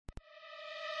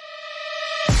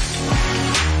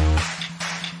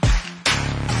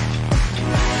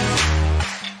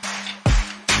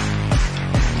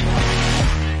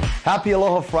Happy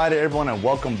Aloha Friday, everyone, and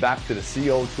welcome back to the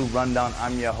CO2 Rundown.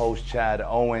 I'm your host, Chad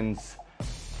Owens.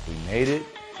 We made it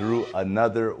through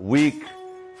another week.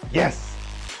 Yes,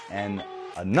 and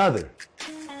another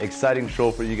exciting show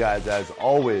for you guys as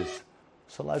always.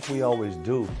 So like we always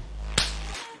do,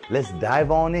 let's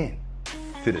dive on in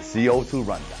to the CO2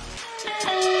 Rundown.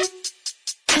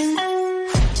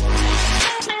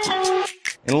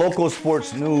 In local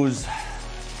sports news,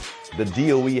 the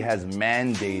DOE has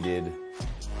mandated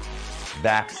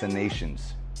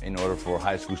vaccinations in order for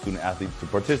high school student athletes to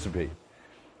participate.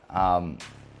 And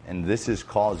this is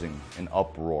causing an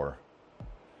uproar.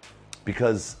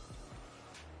 Because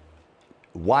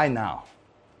why now?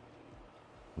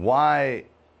 Why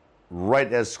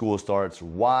right as school starts?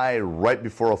 Why right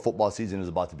before a football season is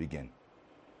about to begin?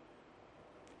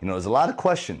 You know, there's a lot of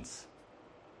questions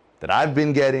that I've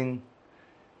been getting.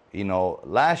 You know,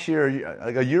 last year,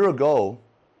 like a year ago,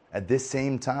 at this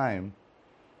same time,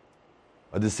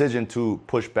 a decision to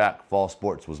push back fall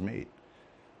sports was made.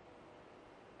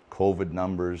 COVID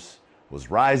numbers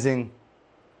was rising,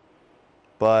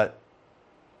 but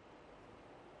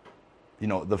you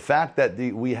know, the fact that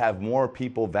we have more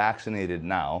people vaccinated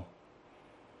now,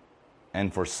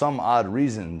 and for some odd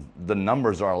reason, the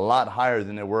numbers are a lot higher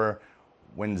than they were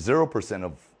when 0%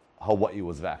 of Hawaii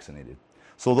was vaccinated.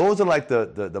 So those are like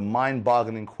the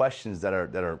mind-boggling questions that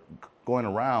are going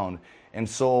around. And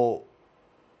so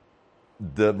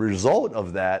the result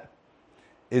of that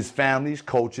is families,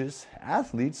 coaches,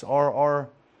 athletes are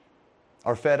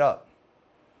fed up,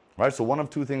 right? So one of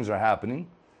two things are happening.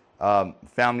 Last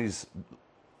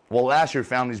year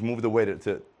families moved away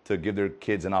to give their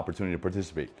kids an opportunity to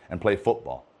participate and play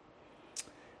football.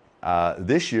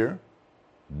 This year,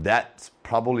 that's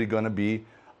probably going to be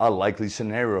a likely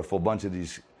scenario for a bunch of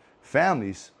these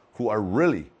families who are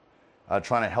really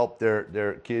trying to help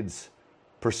their kids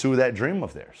pursue that dream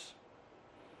of theirs.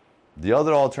 The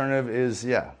other alternative is,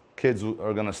 kids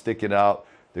are going to stick it out.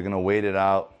 They're going to wait it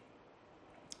out.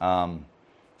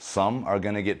 Some are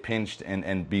going to get pinched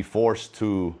and be forced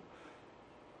to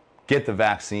get the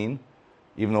vaccine,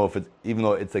 even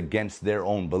though it's against their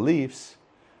own beliefs,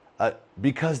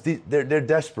 because they're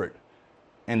desperate.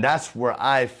 And that's where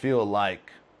I feel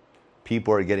like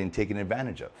people are getting taken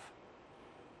advantage of.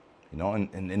 You know,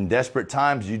 and in desperate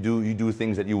times, you do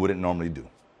things that you wouldn't normally do.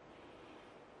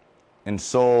 And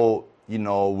so, you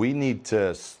know, we need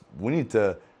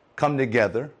to come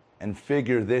together and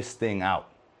figure this thing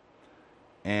out.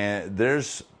 And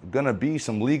there's going to be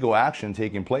some legal action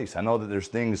taking place. I know that there's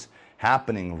things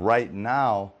happening right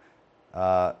now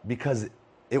because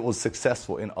it was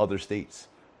successful in other states,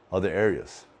 other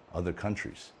areas, other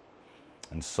countries.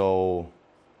 And so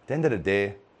at the end of the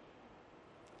day,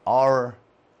 our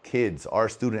kids, our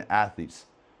student athletes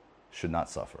should not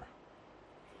suffer.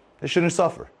 They shouldn't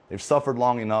suffer. They've suffered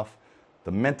long enough.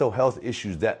 The mental health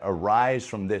issues that arise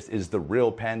from this is the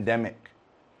real pandemic.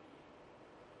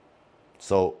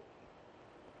 So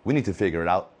we need to figure it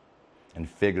out and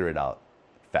figure it out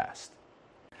fast.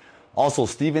 Also,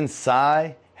 Stephen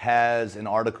Tsai has an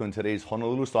article in today's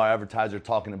Honolulu Star Advertiser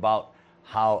talking about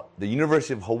how the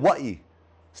University of Hawaii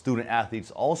student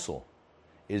athletes also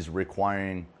is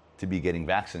requiring to be getting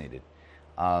vaccinated.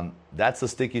 That's a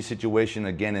sticky situation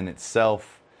again in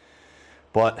itself.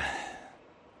 But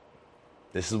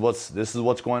this is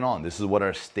what's going on. This is what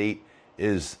our state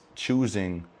is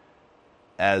choosing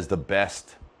as the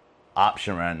best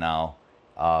option right now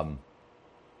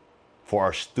for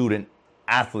our student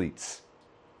athletes.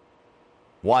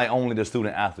 Why only the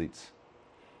student athletes?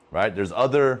 Right? There's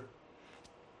other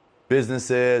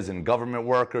businesses and government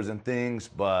workers and things,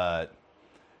 but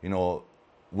you know,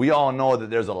 we all know that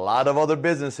there's a lot of other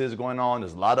businesses going on.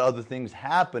 There's a lot of other things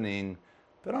happening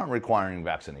that aren't requiring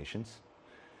vaccinations.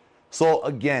 So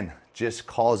again, just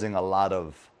causing a lot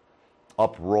of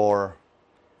uproar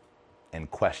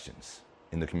and questions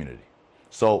in the community.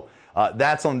 So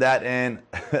that's on that end.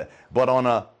 But on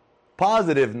a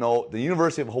positive note, the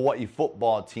University of Hawaii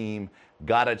football team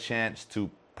got a chance to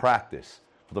practice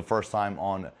for the first time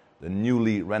on the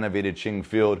newly renovated Ching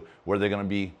Field, where they're going to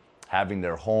be having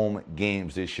their home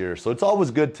games this year. So it's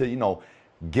always good to, you know,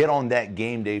 get on that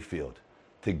game day field,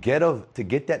 to get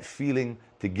that feeling,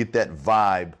 to get that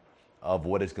vibe of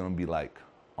what it's going to be like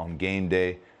on game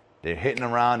day. They're hitting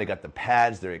around. They got the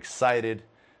pads. They're excited.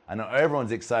 I know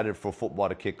everyone's excited for football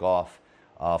to kick off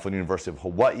for the University of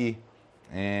Hawaii.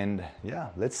 And yeah,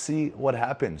 let's see what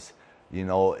happens. You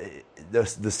know, the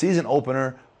season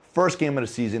opener, first game of the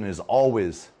season is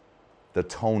always the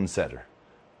tone setter.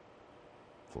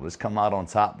 So let's come out on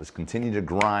top. Let's continue to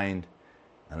grind.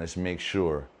 And let's make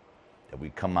sure that we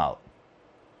come out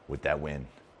with that win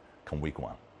come week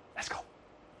one. Let's go.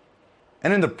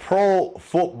 And in the pro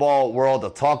football world, I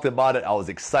talked about it. I was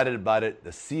excited about it.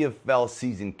 The CFL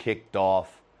season kicked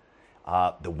off.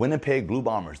 The Winnipeg Blue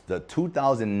Bombers, the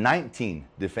 2019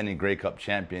 defending Grey Cup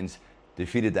champions,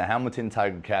 defeated the Hamilton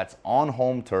Tiger Cats on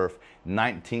home turf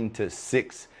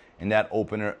 19-6 in that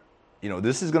opener. You know,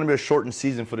 this is going to be a shortened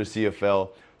season for the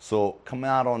CFL, so coming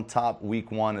out on top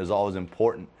week 1 is always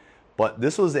important. But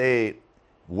this was a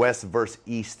West versus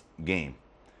East game.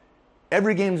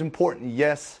 Every game is important,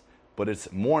 yes, but it's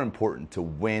more important to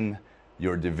win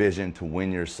your division, to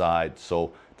win your side.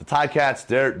 So the Ticats,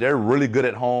 they're really good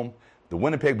at home. The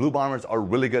Winnipeg Blue Bombers are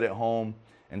really good at home.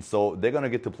 And so they're going to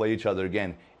get to play each other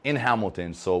again in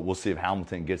Hamilton. So we'll see if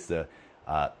Hamilton gets to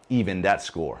even that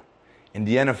score. In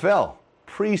the NFL,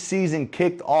 preseason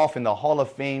kicked off in the Hall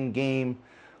of Fame game.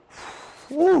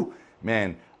 Woo,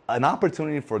 man, an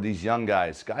opportunity for these young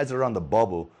guys that are on the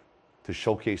bubble, to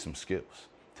showcase some skills,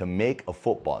 to make a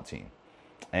football team.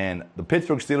 And the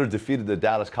Pittsburgh Steelers defeated the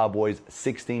Dallas Cowboys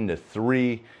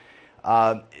 16-3.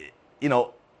 You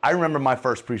know, I remember my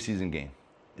first preseason game.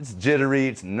 It's jittery,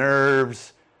 it's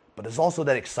nerves, but there's also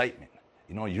that excitement.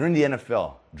 You know, you're in the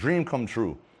NFL, dream come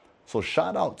true. So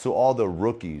shout out to all the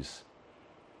rookies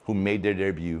who made their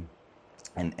debut.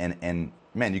 And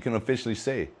man, you can officially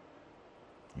say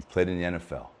you've played in the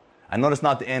NFL. I know that's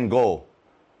not the end goal,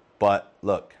 but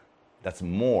look, that's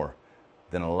more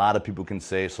than a lot of people can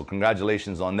say. So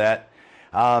congratulations on that.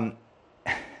 And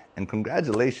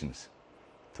congratulations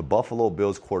to Buffalo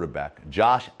Bills quarterback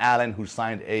Josh Allen, who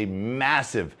signed a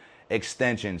massive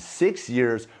extension, 6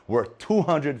 years, worth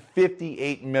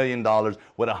 $258 million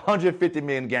with $150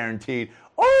 million guaranteed.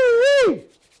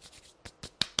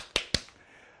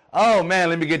 Oh man,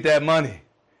 let me get that money.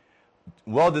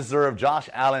 Well-deserved. Josh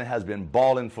Allen has been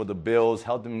balling for the Bills,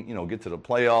 helped them, get to the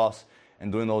playoffs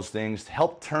and doing those things,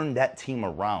 help turn that team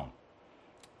around.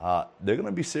 They're going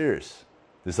to be serious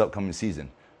this upcoming season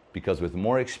because with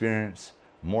more experience,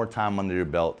 more time under your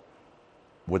belt,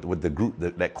 with the group,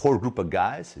 that core group of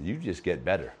guys, you just get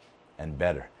better and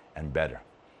better and better.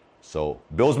 So,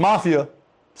 Bills Mafia,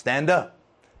 stand up.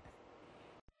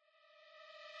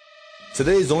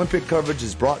 Today's Olympic coverage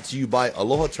is brought to you by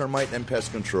Aloha Termite and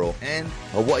Pest Control and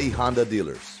Hawaii Honda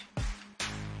Dealers.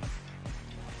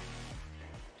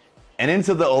 And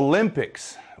into the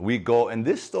Olympics we go, and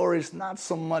this story is not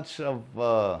so much of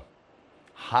a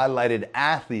highlighted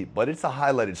athlete, but it's a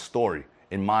highlighted story,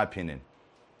 in my opinion,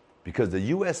 because the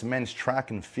U.S. men's track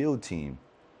and field team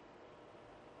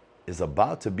is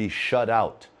about to be shut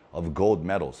out of gold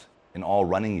medals in all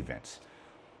running events.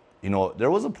 You know, there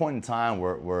was a point in time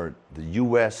where the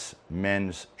U.S.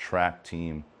 men's track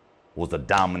team was the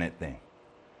dominant thing.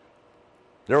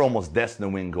 They're almost destined to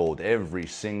win gold every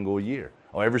single year,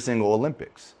 or every single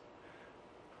Olympics.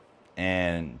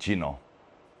 And,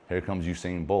 here comes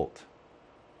Usain Bolt,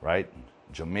 right?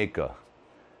 Jamaica,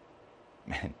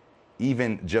 man,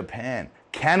 even Japan,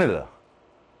 Canada,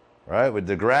 right? With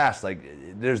DeGrasse, like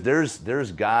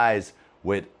there's guys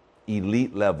with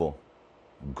elite level,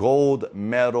 gold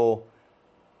medal,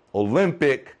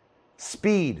 Olympic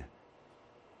speed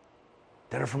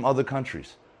that are from other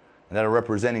countries and that are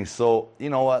representing. So, you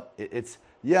know what? It's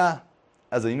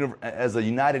as a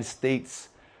United States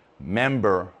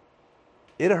member,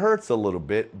 it hurts a little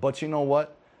bit, but you know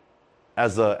what?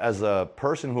 As a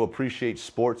person who appreciates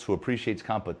sports, who appreciates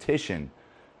competition,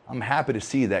 I'm happy to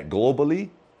see that globally,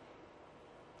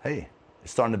 hey,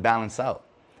 it's starting to balance out.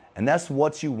 And that's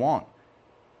what you want.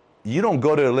 You don't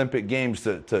go to the Olympic Games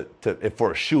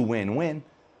for a shoe-win win,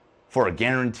 for a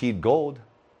guaranteed gold,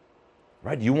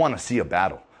 right? You want to see a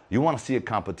battle. You want to see a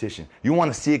competition. You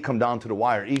want to see it come down to the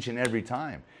wire each and every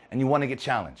time, and you want to get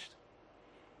challenged.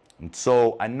 And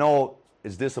so I know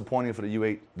it's disappointing for the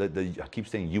UH. I keep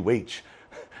saying UH.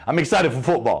 I'm excited for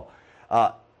football,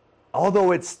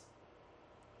 although it's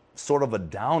sort of a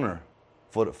downer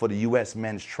for the U.S.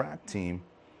 men's track team.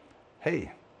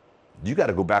 Hey, you got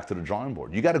to go back to the drawing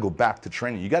board. You got to go back to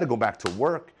training. You got to go back to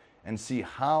work and see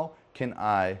how can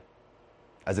I,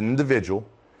 as an individual,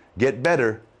 get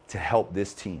better to help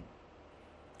this team,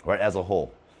 right, as a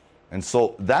whole. And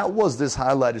so that was this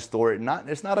highlighted story.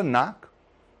 It's not a knock.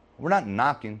 We're not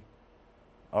knocking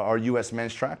our U.S.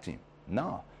 men's track team.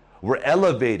 No. We're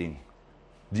elevating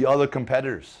the other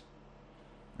competitors.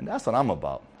 And that's what I'm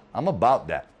about. I'm about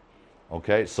that.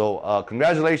 Okay? So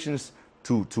congratulations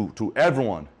to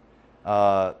everyone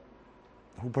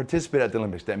who participated at the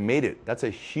Olympics, that made it. That's a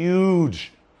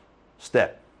huge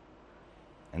step.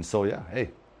 And so,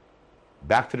 hey,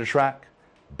 back to the track,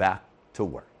 back to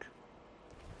work.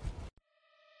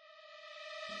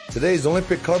 Today's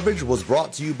Olympic coverage was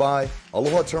brought to you by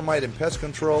Aloha Termite and Pest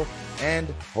Control and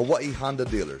Hawaii Honda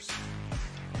Dealers.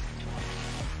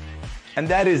 And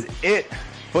that is it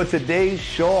for today's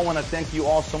show. I want to thank you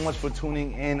all so much for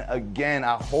tuning in again.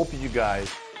 I hope you guys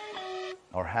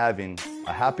are having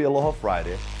a happy Aloha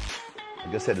Friday.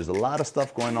 Like I said, there's a lot of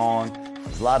stuff going on.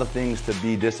 There's a lot of things to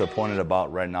be disappointed about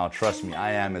right now. Trust me,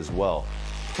 I am as well.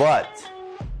 But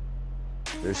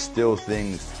there's still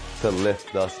things to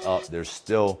lift us up. There's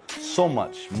still so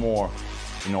much more,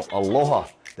 aloha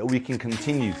that we can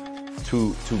continue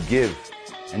to give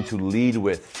and to lead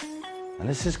with. And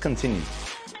let's just continue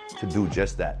to do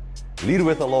just that. Lead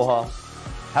with aloha.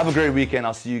 Have a great weekend.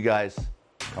 I'll see you guys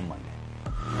come Monday.